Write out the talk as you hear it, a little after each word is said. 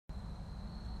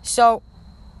So,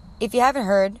 if you haven't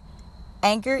heard,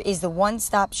 Anchor is the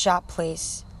one-stop shop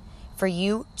place for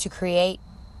you to create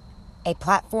a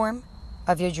platform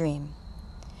of your dream.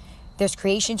 There's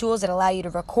creation tools that allow you to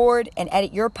record and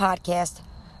edit your podcast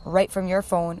right from your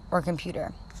phone or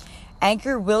computer.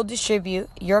 Anchor will distribute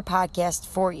your podcast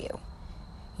for you.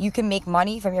 You can make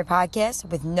money from your podcast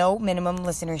with no minimum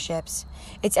listenerships.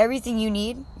 It's everything you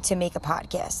need to make a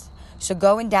podcast. So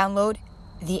go and download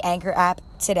the Anchor app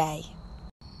today.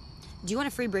 Do you want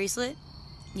a free bracelet?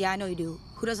 Yeah, I know you do.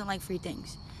 Who doesn't like free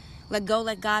things? Let Go,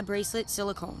 Let God bracelet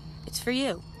silicone. It's for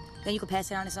you. Then you can pass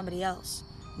it on to somebody else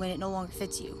when it no longer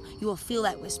fits you. You will feel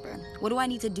that whisper. What do I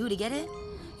need to do to get it?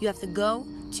 You have to go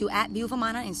to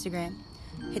 @BeautifulMind on Instagram,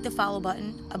 hit the follow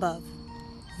button above.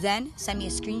 Then send me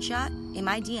a screenshot in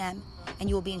my DM and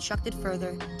you will be instructed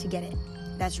further to get it.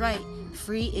 That's right.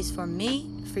 Free is for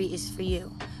me. Free is for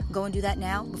you. Go and do that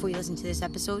now before you listen to this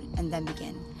episode and then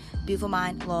begin. Beautiful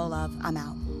Mind, Law Love, I'm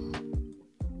out.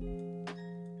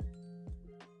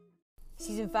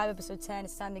 Season 5, Episode 10,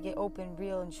 it's time to get open,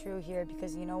 real, and true here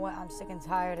because you know what? I'm sick and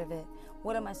tired of it.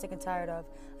 What am I sick and tired of?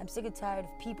 I'm sick and tired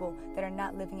of people that are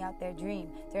not living out their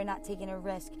dream. They're not taking a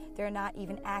risk. They're not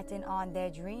even acting on their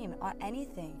dream, on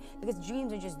anything. Because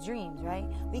dreams are just dreams, right?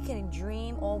 We can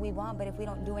dream all we want, but if we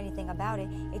don't do anything about it,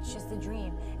 it's just a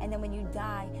dream. And then when you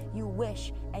die, you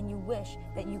wish and you wish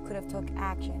that you could have took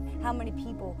action. How many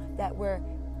people that were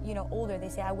older, they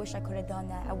say, I wish I could have done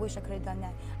that. I wish I could have done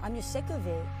that. I'm just sick of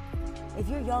it. If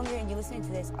you're younger and you're listening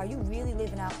to this, are you really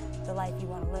living out the life you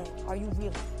want to live? Are you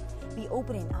really? Be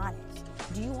open and honest.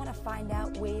 Do you want to find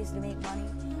out ways to make money?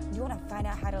 Do you want to find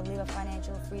out how to live a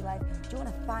financial free life? Do you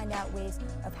want to find out ways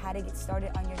of how to get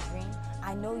started on your dream?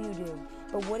 I know you do.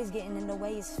 But what is getting in the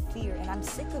way is fear, and I'm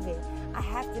sick of it. I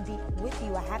have to be with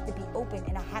you. I have to be open,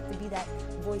 and I have to be that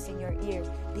voice in your ear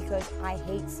because I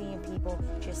hate seeing people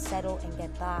just settle and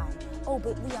get by. Oh,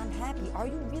 but Lee, I'm happy. Are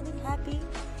you really happy?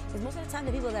 Because most of the time,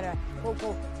 the people that are, quote,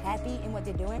 quote, happy in what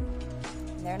they're doing,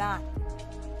 they're not.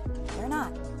 They're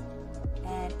not.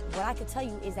 And what I could tell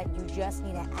you is that you just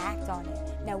need to act on it.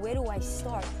 Now, where do I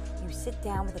start? You sit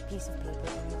down with a piece of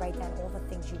paper and you write down all the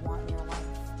things you want in your life.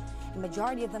 The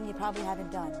majority of them you probably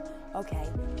haven't done. Okay,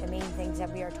 the main things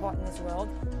that we are taught in this world: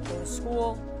 go to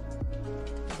school,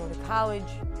 go to college,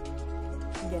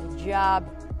 get a job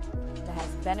that has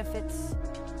benefits,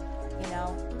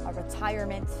 a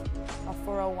retirement, a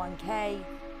 401k,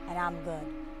 and I'm good.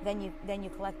 Then you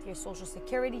collect your Social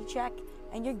Security check,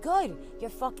 and you're good. You're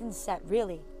fucking set.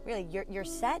 Really, you're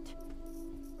set.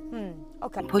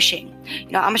 Okay. Pushing.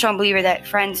 I'm a strong believer that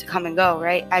friends come and go,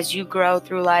 right? As you grow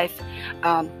through life,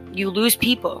 you lose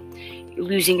people. You're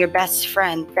losing your best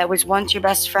friend that was once your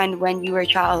best friend when you were a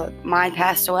child. Mine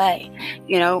passed away.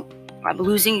 I'm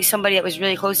losing somebody that was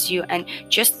really close to you, and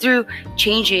just through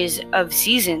changes of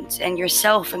seasons and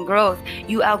yourself and growth,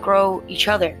 you outgrow each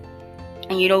other.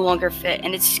 And you no longer fit.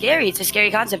 And it's scary. It's a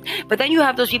scary concept. But then you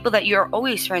have those people that you're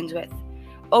always friends with.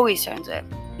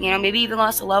 Maybe even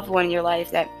lost a loved one in your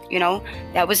life that,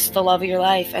 that was the love of your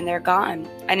life and they're gone.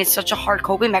 And it's such a hard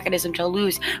coping mechanism to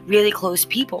lose really close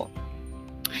people.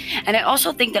 And I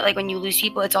also think that when you lose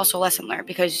people, it's also a lesson learned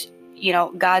because,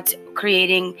 God's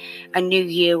creating a new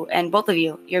you, and both of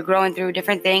you're growing through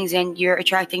different things and you're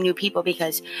attracting new people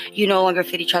because you no longer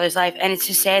fit each other's life. And it's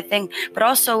a sad thing. But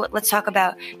also, let's talk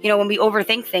about, when we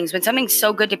overthink things, when something's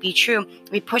so good to be true,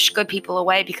 we push good people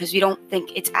away because we don't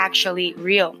think it's actually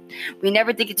real. We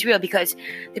never think it's real because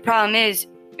the problem is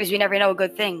we never know a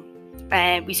good thing.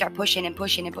 And we start pushing and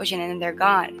pushing and pushing and then they're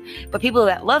gone. But people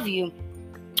that love you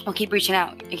will keep reaching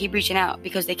out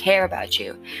because they care about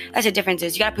you. That's the difference.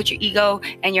 Is you got to put your ego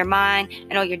and your mind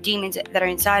and all your demons that are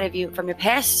inside of you from your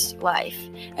past life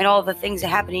and all the things that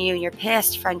happened to you in your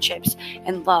past friendships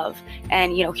and love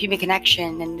and, human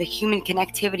connection and the human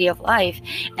connectivity of life.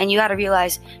 And you got to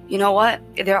realize, what?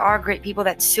 There are great people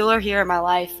that still are here in my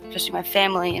life, especially my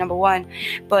family, number one,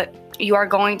 but you are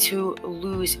going to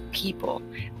lose people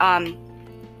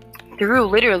through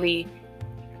literally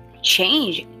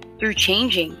through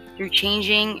changing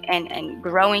and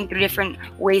growing through different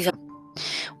ways.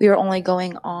 We are only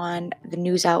going on the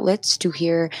news outlets to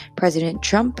hear President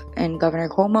Trump and Governor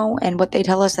Cuomo, and what they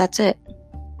tell us, that's it.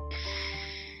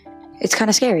 It's kind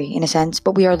of scary in a sense,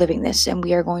 but we are living this, and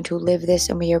we are going to live this,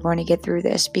 and we are going to get through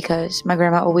this, because my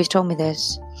grandma always told me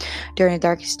this. During the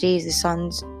darkest days, the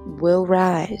suns will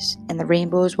rise, and the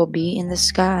rainbows will be in the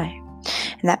sky,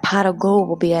 and that pot of gold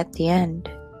will be at the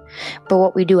end. But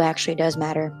what we do actually does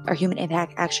matter. Our human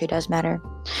impact actually does matter.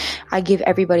 I give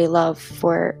everybody love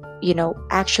for,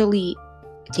 actually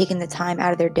taking the time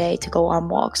out of their day to go on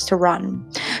walks, to run,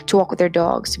 to walk with their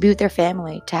dogs, to be with their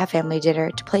family, to have family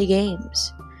dinner, to play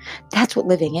games. That's what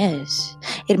living is.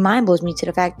 It mind blows me to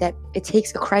the fact that it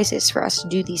takes a crisis for us to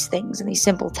do these things and these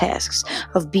simple tasks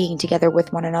of being together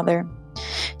with one another,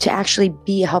 to actually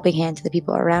be a helping hand to the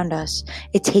people around us.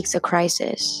 It takes a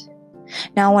crisis.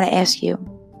 Now I want to ask you,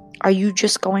 are you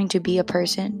just going to be a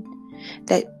person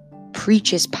that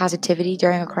preaches positivity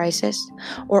during a crisis?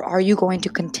 Or are you going to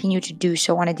continue to do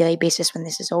so on a daily basis when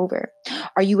this is over?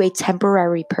 Are you a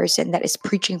temporary person that is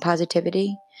preaching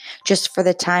positivity just for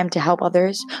the time to help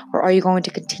others? Or are you going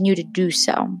to continue to do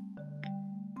so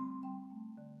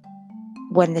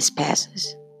when this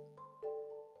passes?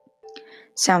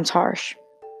 Sounds harsh.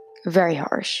 Very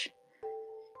harsh.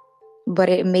 But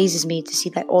it amazes me to see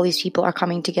that all these people are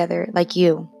coming together like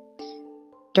you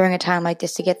during a time like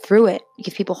this to get through it,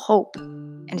 give people hope.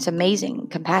 And it's amazing.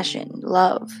 Compassion,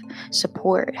 love,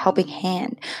 support, helping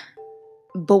hand.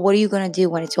 But what are you going to do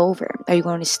when it's over? Are you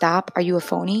going to stop? Are you a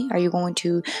phony? Are you going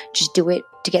to just do it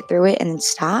to get through it and then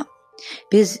stop?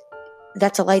 Because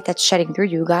that's a light that's shedding through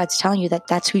you. God's telling you that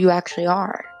that's who you actually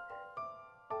are.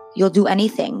 You'll do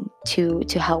anything to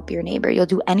help your neighbor. You'll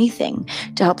do anything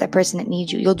to help that person that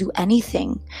needs you. You'll do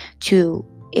anything to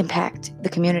impact the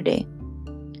community.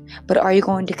 But are you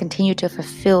going to continue to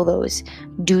fulfill those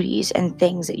duties and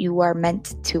things that you are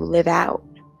meant to live out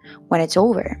when it's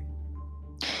over?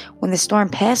 When the storm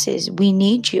passes, we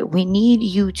need you. We need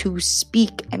you to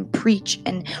speak and preach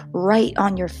and write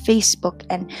on your Facebook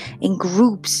and in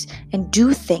groups and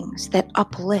do things that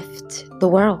uplift the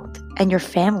world and your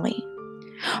family.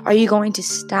 Are you going to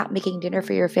stop making dinner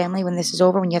for your family when this is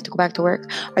over, when you have to go back to work?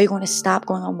 Are you going to stop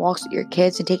going on walks with your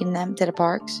kids and taking them to the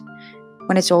parks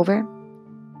when it's over?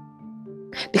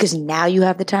 Because now you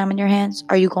have the time in your hands.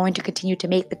 Are you going to continue to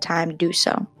make the time to do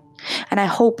so? And I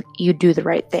hope you do the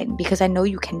right thing, because I know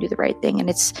you can do the right thing. And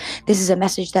this is a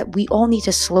message that we all need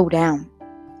to slow down.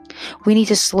 We need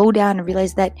to slow down and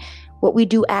realize that what we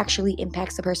do actually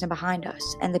impacts the person behind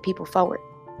us and the people forward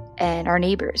and our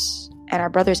neighbors and our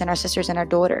brothers and our sisters and our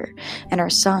daughter and our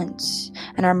sons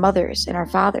and our mothers and our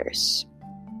fathers,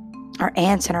 our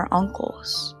aunts and our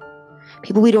uncles,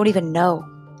 people we don't even know.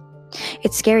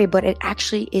 It's scary, but it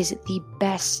actually is the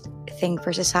best thing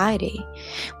for society.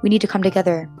 We need to come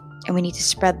together and we need to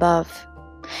spread love.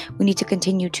 We need to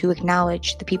continue to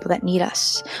acknowledge the people that need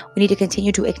us. We need to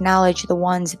continue to acknowledge the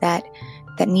ones that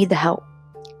need the help,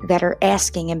 that are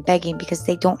asking and begging because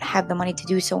they don't have the money to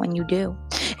do so, and you do.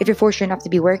 If you're fortunate enough to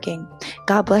be working,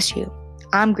 God bless you.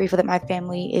 I'm grateful that my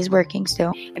family is working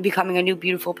still. And becoming a new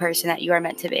beautiful person that you are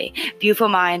meant to be. Beautiful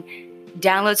mind.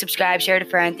 Download, subscribe, share to a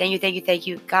friend. Thank you, thank you, thank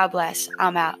you. God bless.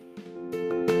 I'm out.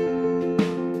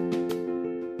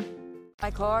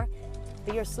 My car,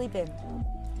 but you're sleeping.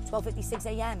 12:56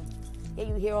 a.m. Yeah,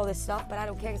 you hear all this stuff, but I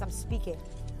don't care because I'm speaking.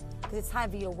 Because it's time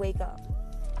for you to wake up.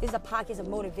 This is a podcast of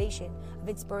motivation, of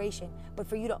inspiration, but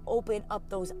for you to open up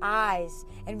those eyes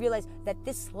and realize that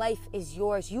this life is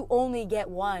yours. You only get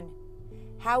one.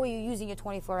 How are you using your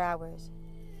 24 hours?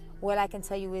 What I can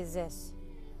tell you is this,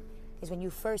 is when you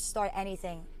first start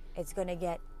anything, it's gonna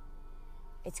get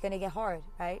hard,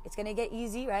 right? It's gonna get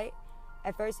easy, right?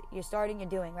 At first, you're starting, you're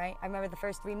doing, right? I remember the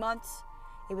first 3 months,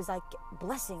 it was like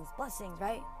blessings,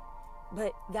 right?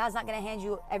 But God's not gonna hand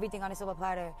you everything on a silver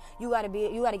platter. You gotta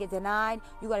get denied.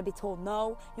 You gotta be told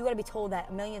no. You gotta be told that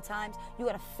a million times. You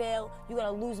gotta fail. You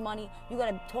gotta lose money. You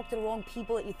gotta talk to the wrong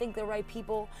people that you think they're the right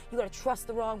people. You gotta trust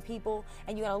the wrong people,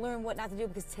 and you gotta learn what not to do.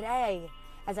 Because today,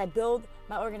 as I build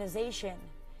my organization,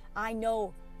 I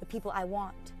know the people I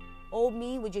want. Old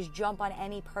me would just jump on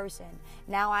any person.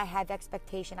 Now I have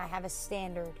expectation. I have a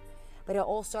standard. But it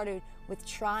all started with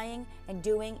trying and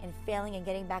doing and failing and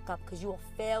getting back up, because you will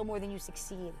fail more than you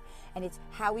succeed. And it's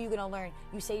how are you going to learn?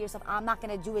 You say to yourself, I'm not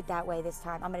going to do it that way this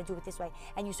time. I'm going to do it this way.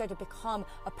 And you start to become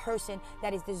a person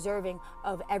that is deserving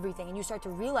of everything. And you start to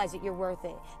realize that you're worth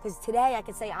it. Because today I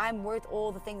can say I'm worth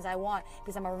all the things I want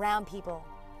because I'm around people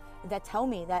that tell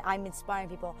me that I'm inspiring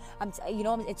people.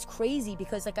 It's crazy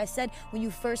because, like I said, when you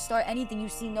first start anything, you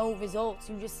see no results.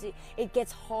 You just see it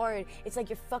gets hard. It's like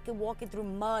you're fucking walking through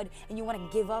mud and you want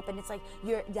to give up, and it's like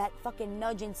that fucking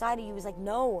nudge inside of you is like,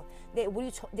 no.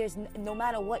 There's no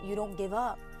matter what, you don't give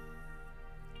up.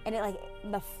 And it, like,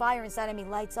 the fire inside of me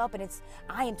lights up, and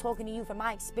I am talking to you from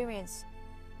my experience.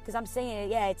 Because I'm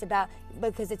saying it, it's about,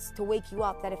 because it's to wake you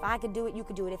up that if I could do it, you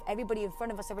could do it. If everybody in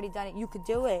front of us already done it, you could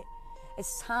do it.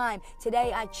 It's time.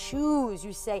 Today I choose,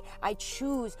 you say, I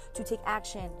choose to take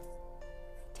action.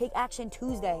 Take action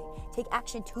Tuesday. Take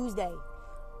action Tuesday.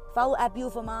 Follow at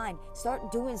Beautiful Mind. Start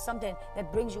doing something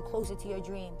that brings you closer to your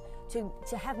dream.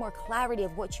 To have more clarity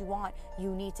of what you want,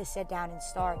 you need to sit down and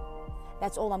start.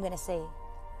 That's all I'm going to say.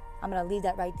 I'm going to leave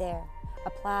that right there.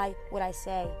 Apply what I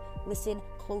say. Listen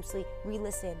closely,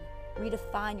 re-listen,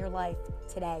 redefine your life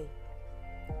today.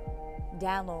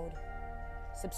 Download